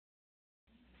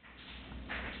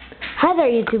Hi there,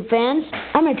 YouTube fans.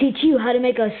 I'm going to teach you how to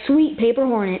make a sweet paper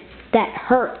hornet that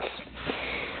hurts.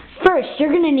 First,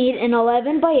 you're going to need an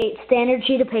 11 by 8 standard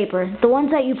sheet of paper, the ones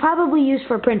that you probably use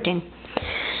for printing.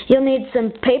 You'll need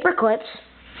some paper clips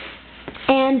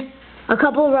and a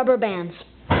couple of rubber bands.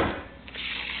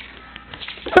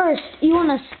 First, you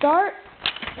want to start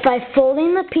by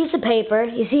folding the piece of paper.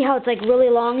 You see how it's like really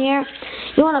long here?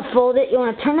 You want to fold it, you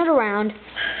want to turn it around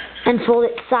and fold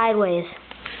it sideways.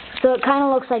 So it kind of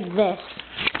looks like this.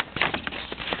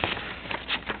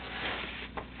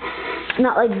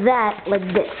 Not like that, like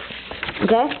this.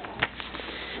 Okay?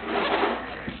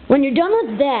 When you're done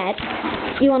with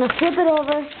that, you want to flip it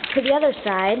over to the other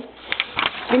side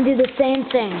and do the same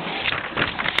thing.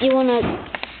 You want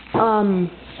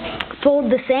to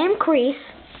fold the same crease,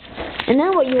 and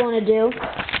then what you want to do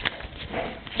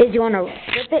is you want to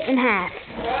rip it in half.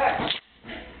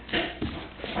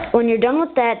 When you're done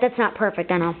with that, that's not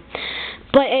perfect, I know,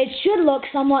 but it should look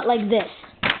somewhat like this.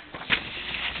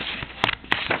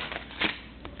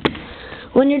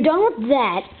 When you're done with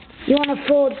that, you want to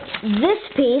fold this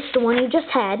piece, the one you just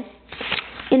had,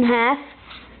 in half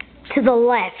to the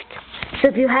left. So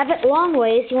if you have it long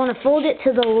ways, you want to fold it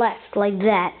to the left, like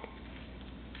that.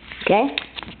 Okay?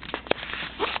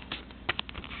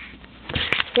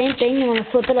 Same thing, you want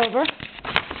to flip it over,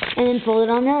 and then fold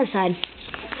it on the other side.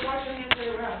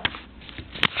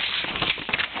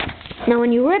 Now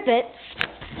when you rip it,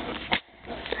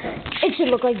 it should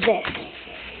look like this.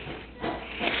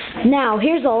 Now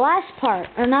here's the last part,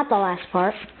 or not the last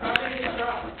part.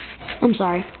 I'm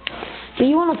sorry. But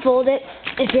you want to fold it,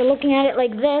 if you're looking at it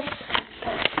like this,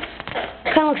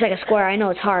 it kind of looks like a square. I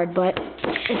know it's hard, but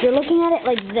if you're looking at it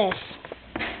like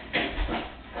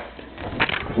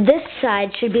this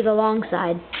side should be the long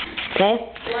side.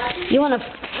 Okay? You want to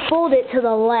fold it to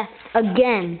the left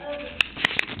again.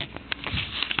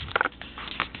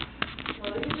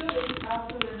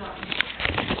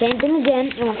 Same thing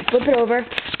again. You want to flip it over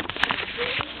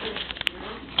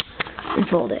and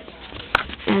fold it,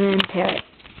 and then tear it.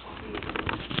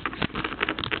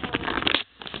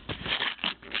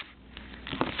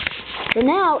 So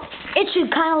now it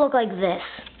should kind of look like this.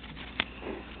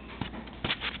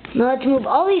 Now let's move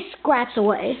all these scraps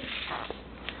away,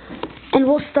 and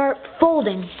we'll start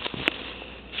folding.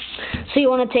 So you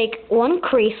want to take one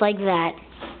crease like that,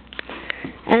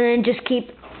 and then just keep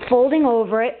folding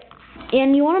over it.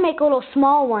 And you want to make little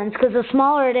small ones, because the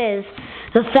smaller it is,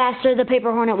 the faster the paper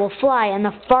hornet will fly, and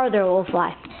the farther it will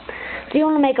fly. So you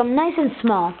want to make them nice and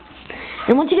small.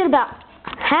 And once you get about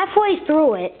halfway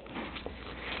through it,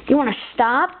 you want to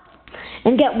stop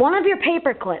and get one of your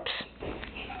paper clips.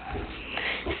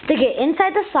 Stick it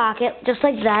inside the socket, just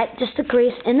like that, just a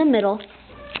crease in the middle.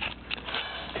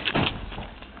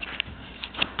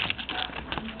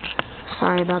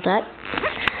 Sorry about that.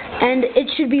 And it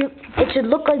should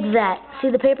look like that. See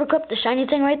the paper clip, the shiny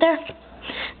thing right there?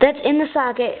 That's in the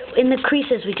socket, in the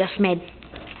creases we just made.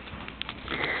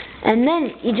 And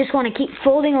then you just want to keep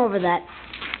folding over that.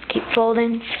 Keep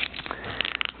folding,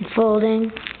 and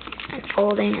folding, and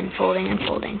folding, and folding, and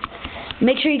folding.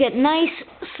 Make sure you get nice,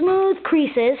 smooth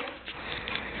creases.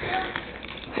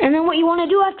 And then what you want to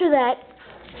do after that,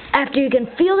 after you can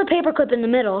feel the paper clip in the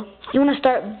middle, you want to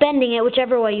start bending it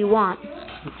whichever way you want.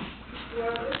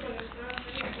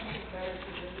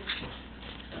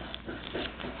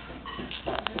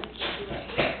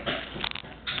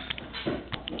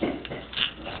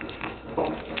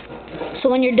 So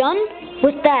when you're done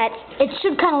with that, it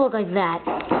should kind of look like that.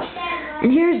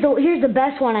 And here's the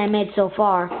best one I made so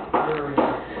far.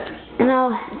 And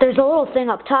now there's a little thing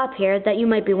up top here that you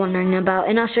might be wondering about,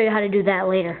 and I'll show you how to do that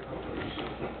later.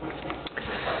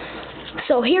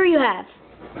 So here you have.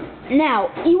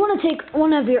 Now you want to take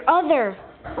one of your other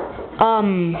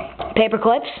paper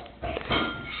clips,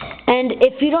 and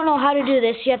if you don't know how to do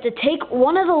this, you have to take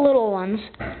one of the little ones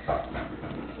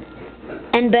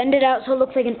and bend it out so it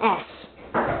looks like an S.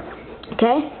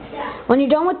 Okay? When you're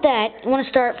done with that, you want to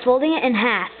start folding it in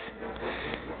half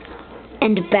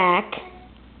and back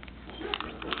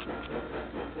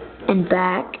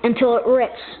until it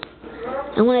rips.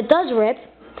 And when it does rip,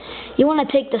 you want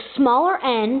to take the smaller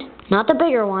end, not the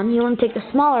bigger one, you want to take the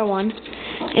smaller one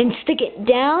and stick it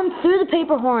down through the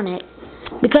paper hornet,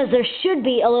 because there should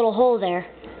be a little hole there.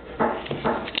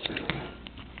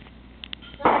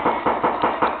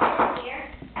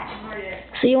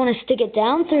 So you want to stick it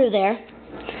down through there,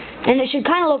 and it should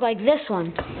kind of look like this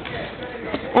one.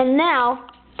 And now,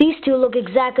 these two look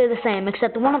exactly the same,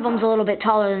 except one of them's a little bit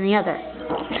taller than the other.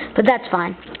 But that's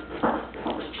fine.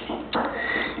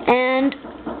 And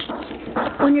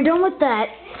when you're done with that,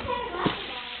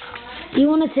 you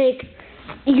want to take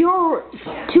your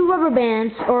 2 rubber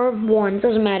bands, or 1,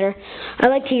 doesn't matter. I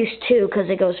like to use 2 because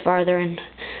it goes farther and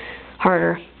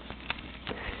harder.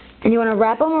 And you want to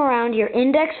wrap them around your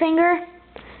index finger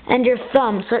and your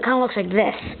thumb, so it kind of looks like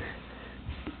this.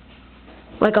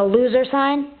 Like a loser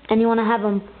sign, and you want to have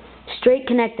them straight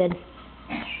connected.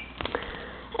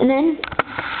 And then,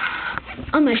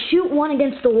 I'm going to shoot one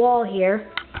against the wall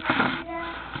here.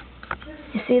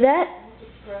 You see that?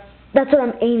 That's what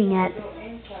I'm aiming at.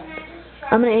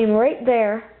 I'm going to aim right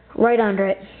there, right under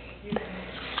it.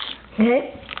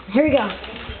 Okay, here we go.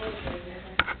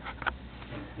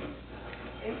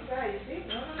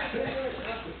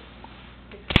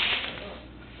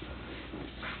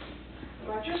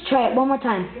 Let's try it one more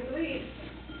time.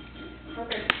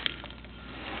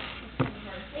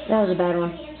 That was a bad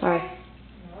one. Sorry.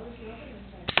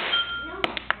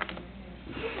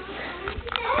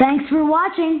 Thanks for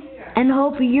watching, and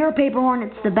hope your paper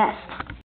hornet's the best.